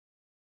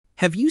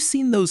Have you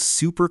seen those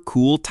super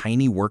cool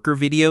tiny worker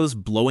videos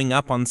blowing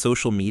up on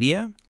social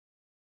media?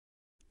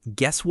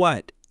 Guess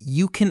what?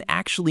 You can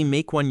actually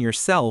make one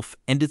yourself,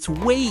 and it's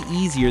way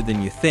easier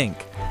than you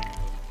think.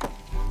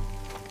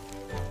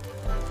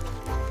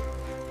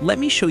 Let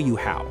me show you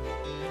how.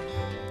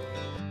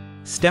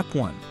 Step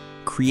 1.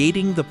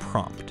 Creating the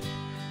prompt.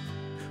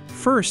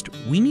 First,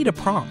 we need a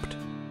prompt.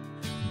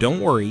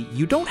 Don't worry,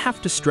 you don't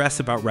have to stress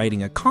about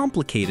writing a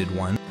complicated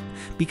one,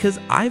 because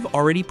I've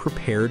already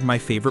prepared my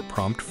favorite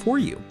prompt for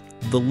you.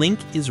 The link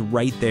is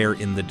right there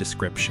in the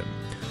description.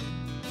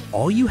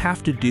 All you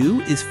have to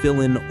do is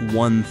fill in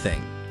one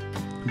thing: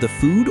 the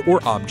food or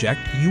object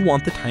you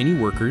want the tiny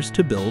workers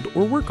to build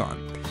or work on.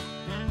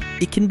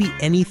 It can be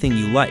anything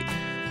you like.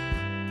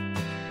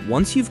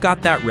 Once you've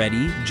got that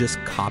ready, just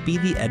copy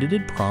the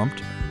edited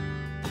prompt,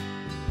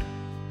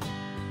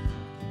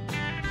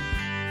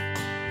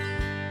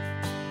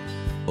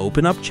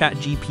 open up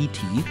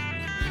ChatGPT,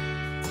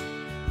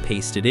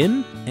 paste it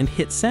in, and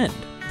hit send.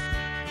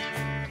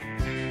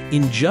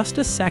 In just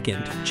a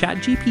second,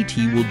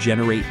 ChatGPT will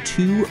generate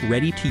 2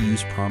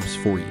 ready-to-use prompts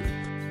for you.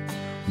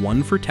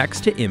 One for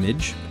text to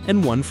image,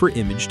 and one for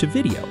image to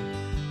video.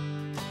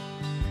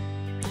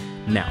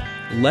 Now,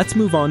 let's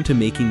move on to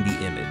making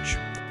the image.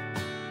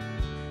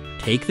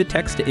 Take the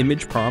text to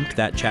image prompt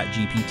that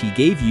ChatGPT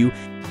gave you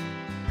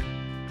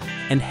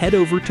and head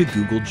over to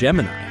Google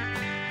Gemini.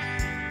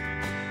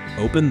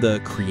 Open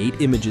the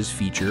Create Images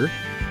feature,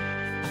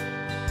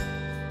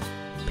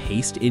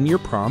 paste in your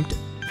prompt,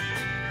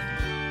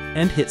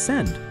 and hit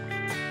send.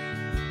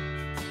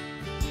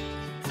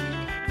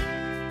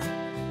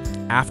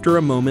 After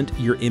a moment,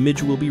 your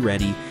image will be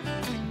ready,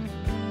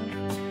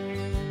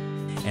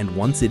 and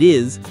once it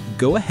is,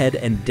 go ahead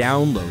and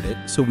download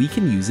it so we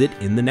can use it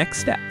in the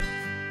next step.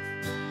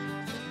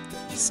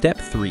 Step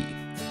 3.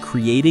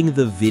 Creating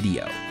the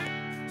video.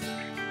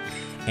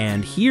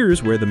 And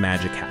here's where the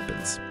magic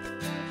happens.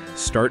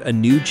 Start a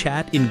new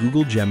chat in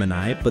Google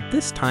Gemini, but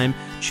this time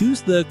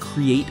choose the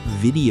Create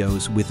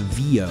Videos with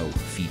VO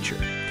feature.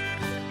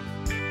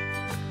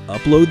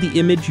 Upload the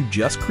image you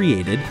just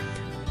created,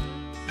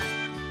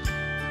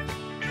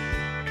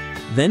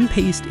 then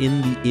paste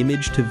in the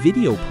image to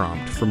video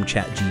prompt from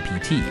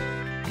ChatGPT.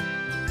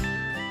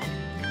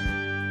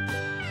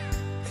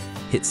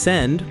 Hit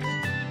send,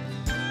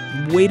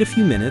 wait a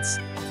few minutes,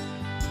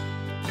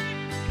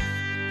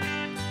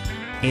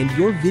 and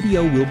your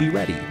video will be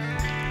ready.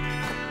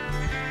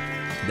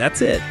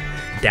 That's it.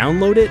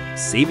 Download it,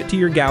 save it to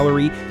your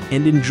gallery,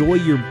 and enjoy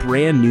your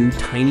brand new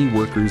Tiny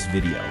Workers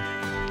video.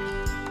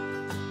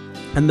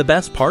 And the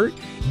best part,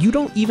 you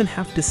don't even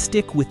have to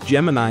stick with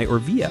Gemini or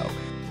VO.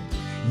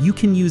 You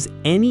can use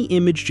any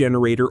image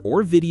generator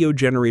or video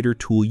generator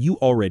tool you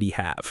already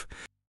have.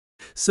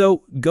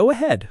 So go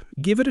ahead,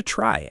 give it a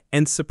try,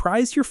 and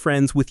surprise your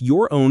friends with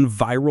your own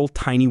viral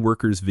Tiny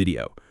Workers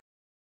video.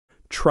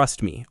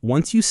 Trust me,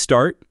 once you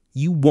start,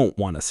 you won't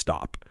want to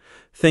stop.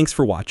 Thanks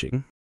for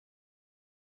watching.